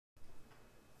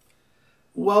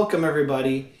Welcome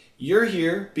everybody. You're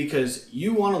here because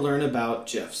you want to learn about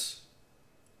Gifs.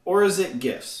 Or is it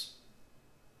Gifs?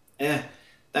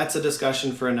 That's a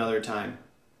discussion for another time.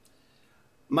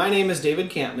 My name is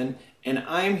David Campman and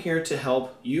I'm here to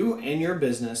help you and your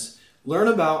business learn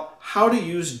about how to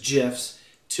use GIFs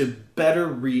to better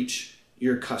reach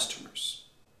your customers.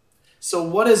 So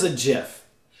what is a GIF?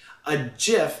 A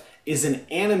GIF is an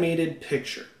animated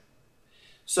picture.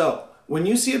 So when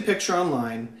you see a picture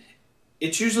online,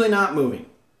 it's usually not moving.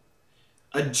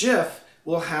 A GIF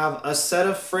will have a set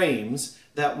of frames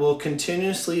that will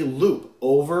continuously loop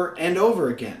over and over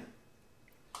again.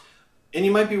 And you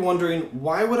might be wondering,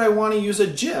 why would I want to use a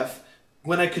GIF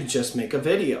when I could just make a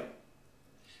video?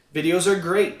 Videos are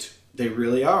great, they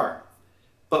really are.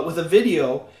 But with a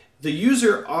video, the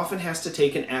user often has to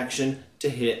take an action to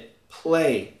hit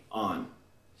play on.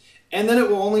 And then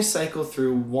it will only cycle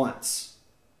through once.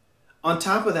 On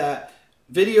top of that,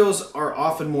 videos are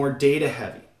often more data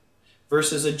heavy,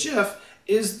 versus a GIF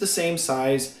is the same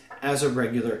size as a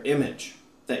regular image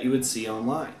that you would see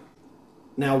online.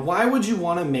 Now, why would you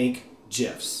want to make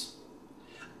GIFs?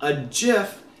 A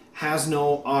GIF has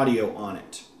no audio on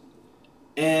it.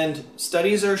 And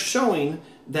studies are showing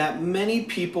that many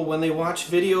people, when they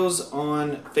watch videos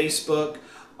on Facebook,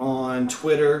 on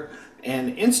Twitter,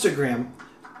 and Instagram,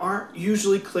 aren't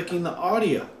usually clicking the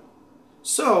audio.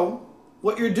 So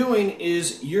what you're doing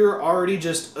is you're already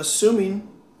just assuming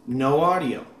no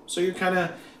audio. So you're kind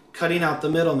of cutting out the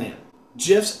middleman.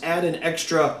 GIFs add an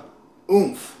extra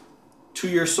oomph to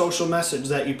your social message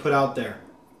that you put out there.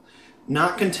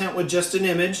 Not content with just an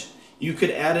image, you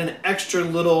could add an extra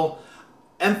little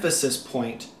emphasis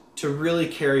point to really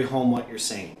carry home what you're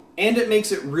saying. And it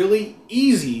makes it really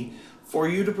easy for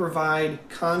you to provide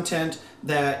content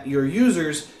that your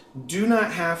users do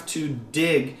not have to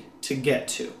dig to get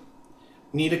to.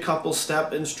 Need a couple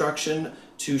step instruction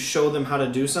to show them how to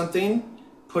do something?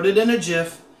 Put it in a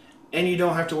GIF and you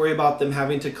don't have to worry about them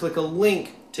having to click a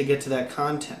link to get to that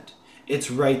content.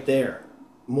 It's right there,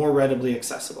 more readily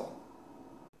accessible.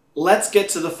 Let's get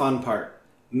to the fun part,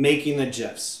 making the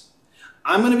GIFs.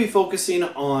 I'm going to be focusing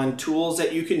on tools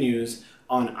that you can use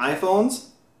on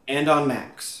iPhones and on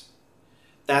Macs.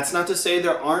 That's not to say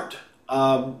there aren't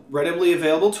readily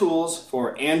available tools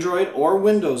for Android or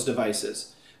Windows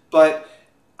devices, but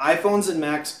iPhones and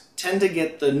Macs tend to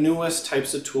get the newest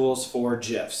types of tools for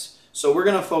GIFs. So we're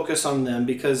going to focus on them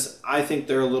because I think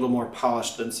they're a little more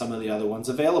polished than some of the other ones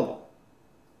available.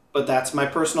 But that's my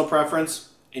personal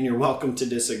preference, and you're welcome to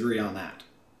disagree on that.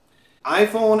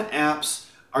 iPhone apps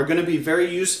are going to be very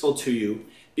useful to you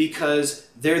because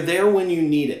they're there when you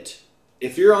need it.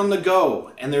 If you're on the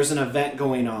go and there's an event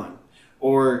going on,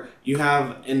 or you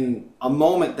have a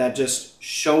moment that just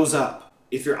shows up,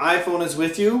 if your iPhone is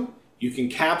with you, you can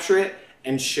capture it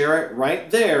and share it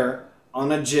right there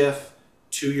on a GIF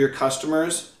to your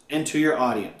customers and to your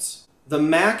audience. The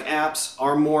Mac apps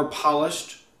are more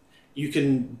polished. You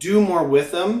can do more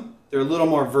with them. They're a little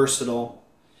more versatile.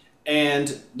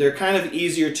 And they're kind of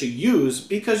easier to use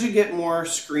because you get more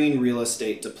screen real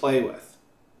estate to play with.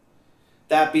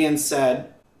 That being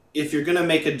said, if you're going to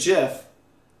make a GIF,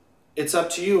 it's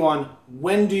up to you on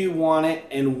when do you want it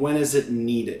and when is it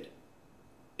needed.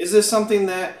 Is this something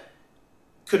that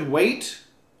could wait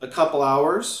a couple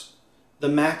hours? The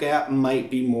Mac app might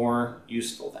be more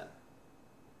useful then.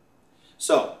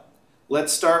 So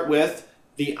let's start with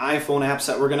the iPhone apps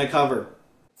that we're going to cover.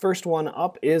 First one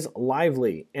up is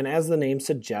Lively, and as the name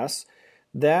suggests,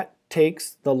 that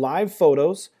takes the live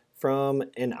photos from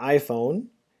an iPhone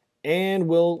and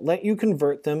will let you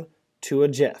convert them to a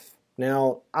GIF.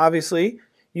 Now, obviously,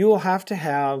 you will have to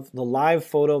have the live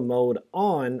photo mode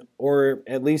on, or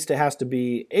at least it has to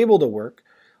be able to work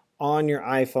on your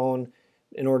iPhone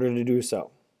in order to do so.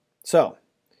 So,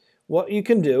 what you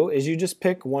can do is you just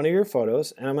pick one of your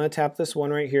photos, and I'm going to tap this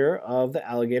one right here of the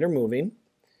alligator moving,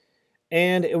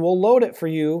 and it will load it for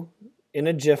you in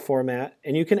a GIF format,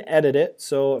 and you can edit it.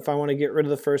 So if I want to get rid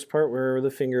of the first part where the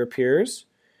finger appears,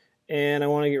 and I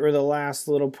want to get rid of the last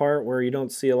little part where you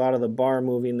don't see a lot of the bar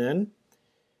moving then,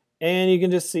 and you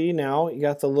can just see now you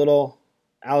got the little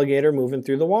alligator moving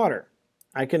through the water.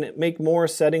 I can make more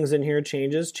settings in here,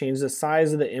 change the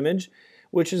size of the image,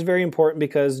 which is very important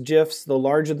because GIFs, the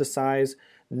larger the size,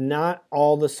 not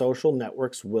all the social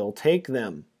networks will take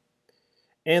them.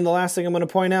 And the last thing I'm going to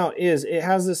point out is it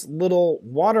has this little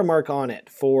watermark on it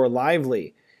for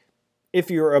Lively. If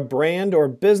you're a brand or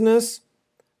business,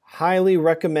 highly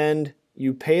recommend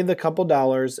you pay the couple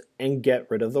dollars and get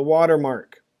rid of the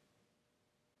watermark.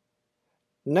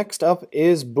 Next up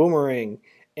is Boomerang.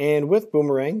 And with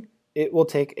Boomerang, it will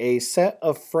take a set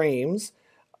of frames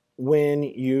when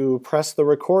you press the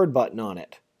record button on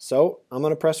it. So I'm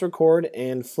going to press record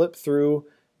and flip through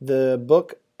the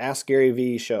book Ask Gary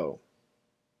V show.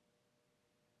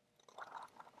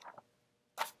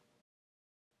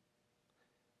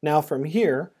 Now from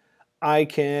here, I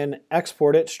can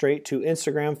export it straight to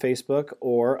Instagram, Facebook,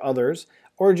 or others,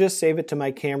 or just save it to my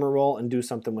camera roll and do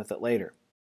something with it later.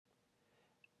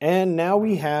 And now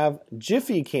we have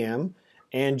Jiffy Cam,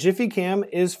 and Jiffy Cam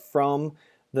is from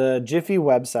the Jiffy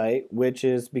website, which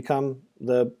has become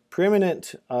the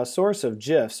preeminent source of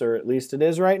GIFs, or at least it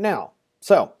is right now.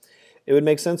 So it would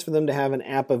make sense for them to have an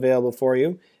app available for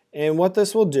you. And what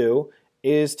this will do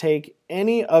is take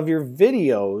any of your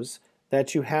videos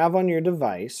that you have on your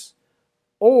device,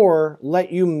 or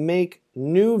let you make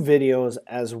new videos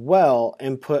as well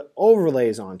and put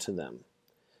overlays onto them.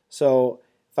 So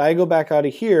if I go back out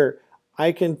of here,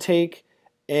 I can take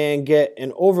and get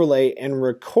an overlay and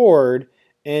record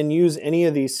and use any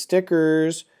of these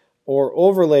stickers or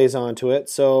overlays onto it.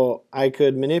 So I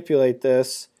could manipulate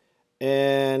this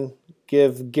and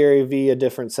give Gary V a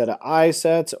different set of eye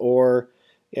sets, or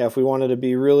if we wanted to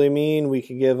be really mean, we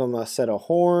could give him a set of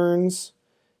horns.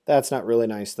 That's not really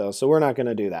nice though, so we're not going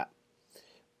to do that.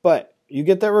 But you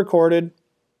get that recorded,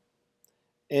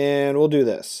 and we'll do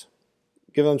this.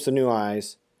 Give him some new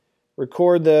eyes.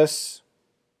 Record this.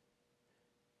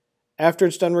 After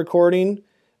it's done recording,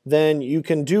 then you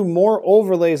can do more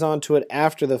overlays onto it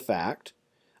after the fact.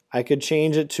 I could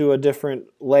change it to a different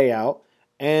layout,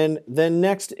 and then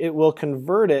next it will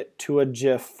convert it to a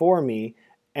GIF for me,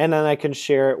 and then I can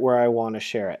share it where I want to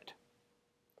share it.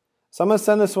 So I'm going to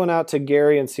send this one out to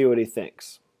Gary and see what he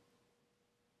thinks.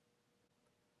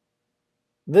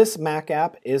 This Mac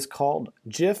app is called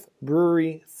GIF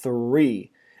Brewery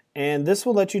 3, and this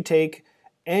will let you take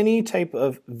any type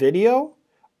of video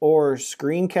or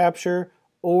screen capture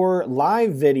or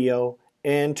live video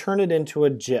and turn it into a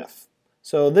GIF.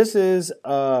 So this is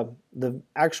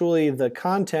actually the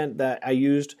content that I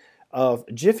used of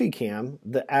Jiffy Cam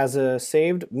as a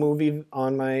saved movie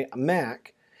on my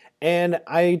Mac, and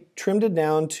I trimmed it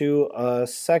down to a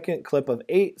second clip of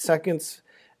 8 seconds,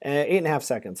 8.5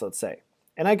 seconds, let's say.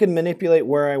 And I can manipulate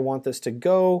where I want this to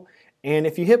go. And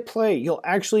if you hit play, you'll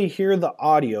actually hear the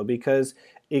audio because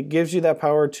it gives you that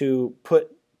power to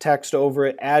put text over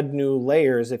it, add new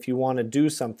layers if you want to do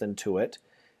something to it.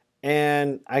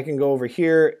 And I can go over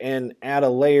here and add a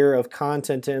layer of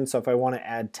content in. So if I want to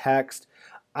add text,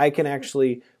 I can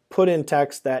actually put in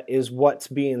text that is what's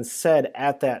being said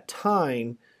at that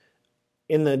time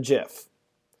in the GIF.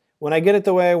 When I get it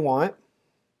the way I want,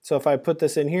 so if I put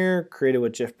this in here, create it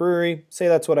with GIF Brewery, say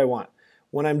that's what I want.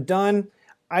 When I'm done,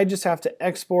 I just have to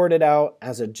export it out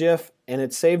as a GIF, and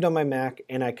it's saved on my Mac,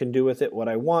 and I can do with it what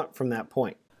I want from that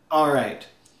point. All right,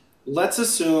 let's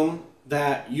assume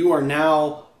that you are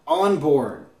now on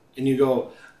board and you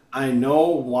go, I know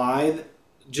why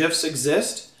GIFs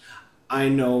exist. I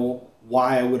know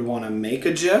why I would want to make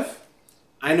a GIF.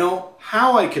 I know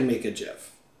how I can make a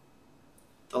GIF.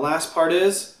 The last part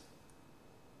is,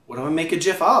 what do I make a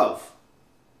GIF of?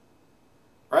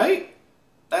 Right?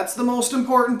 That's the most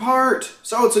important part.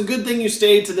 So it's a good thing you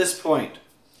stayed to this point.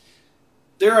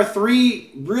 There are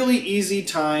 3 really easy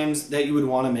times that you would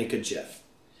want to make a GIF.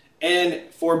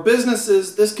 And for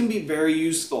businesses, this can be very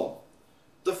useful.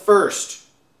 The first,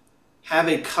 have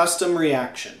a custom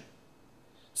reaction.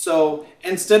 So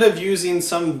instead of using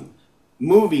some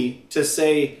movie to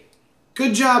say,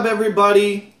 good job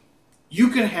everybody, you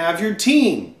can have your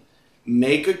team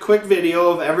make a quick video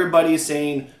of everybody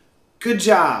saying, good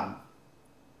job.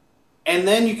 And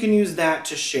then you can use that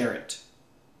to share it.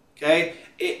 Okay?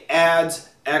 It adds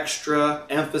extra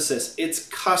emphasis. It's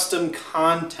custom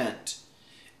content.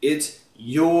 It's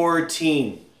your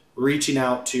team reaching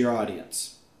out to your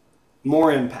audience.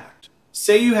 More impact.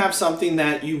 Say you have something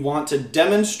that you want to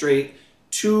demonstrate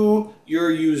to your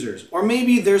users, or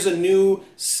maybe there's a new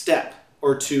step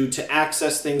or two to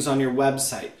access things on your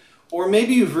website, or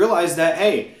maybe you've realized that,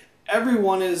 hey,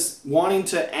 everyone is wanting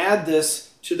to add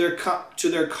this to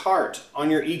their cart on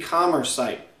your e-commerce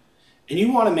site, and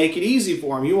you want to make it easy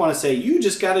for them. You want to say, you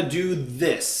just got to do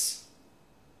this.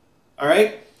 All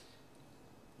right?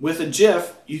 With a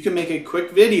GIF, you can make a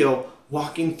quick video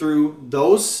walking through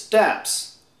those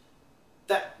steps.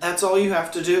 That's all you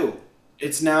have to do.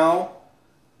 It's now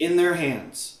in their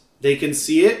hands. They can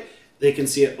see it. They can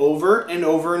see it over and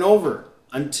over and over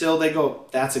until they go,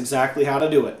 that's exactly how to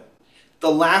do it.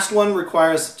 The last one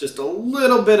requires just a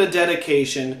little bit of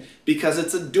dedication because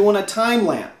it's doing a time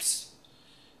lapse.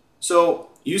 So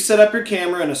you set up your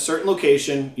camera in a certain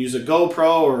location, use a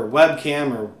GoPro or a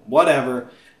webcam or whatever,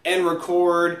 and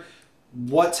record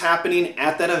what's happening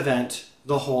at that event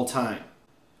the whole time.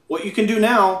 What you can do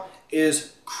now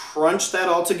is crunch that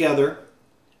all together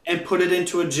and put it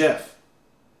into a GIF.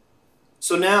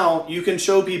 So now you can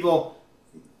show people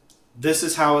this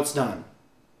is how it's done.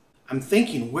 I'm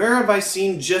thinking, where have I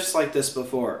seen GIFs like this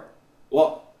before?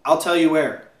 Well, I'll tell you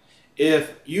where.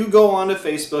 If you go onto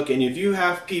Facebook and if you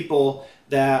have people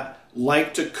that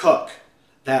like to cook,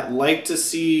 that like to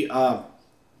see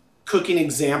cooking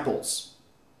examples,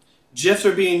 GIFs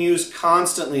are being used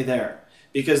constantly there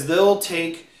because they'll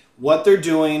take what they're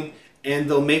doing and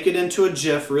they'll make it into a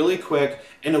GIF really quick,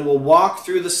 and it will walk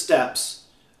through the steps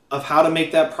of how to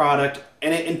make that product,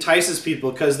 and it entices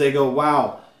people because they go,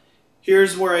 wow,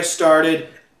 here's where I started,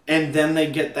 and then they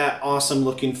get that awesome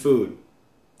looking food.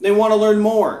 They want to learn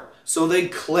more, so they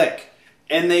click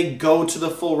and they go to the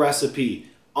full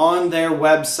recipe on their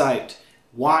website,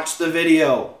 watch the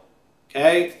video,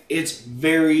 okay? It's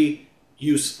very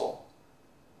useful.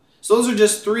 So those are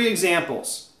just 3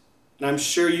 examples, and I'm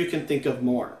sure you can think of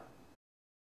more.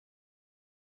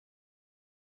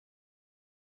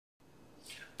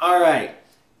 All right,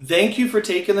 thank you for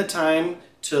taking the time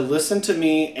to listen to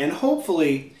me, and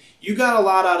hopefully you got a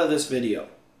lot out of this video.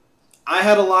 I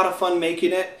had a lot of fun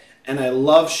making it, and I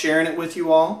love sharing it with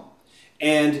you all.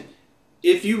 And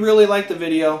if you really like the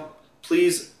video,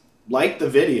 please like the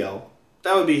video.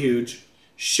 That would be huge.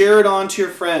 Share it on to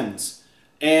your friends,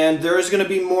 and there is going to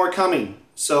be more coming,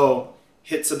 so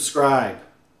hit subscribe.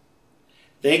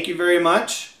 Thank you very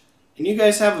much, and you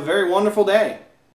guys have a very wonderful day.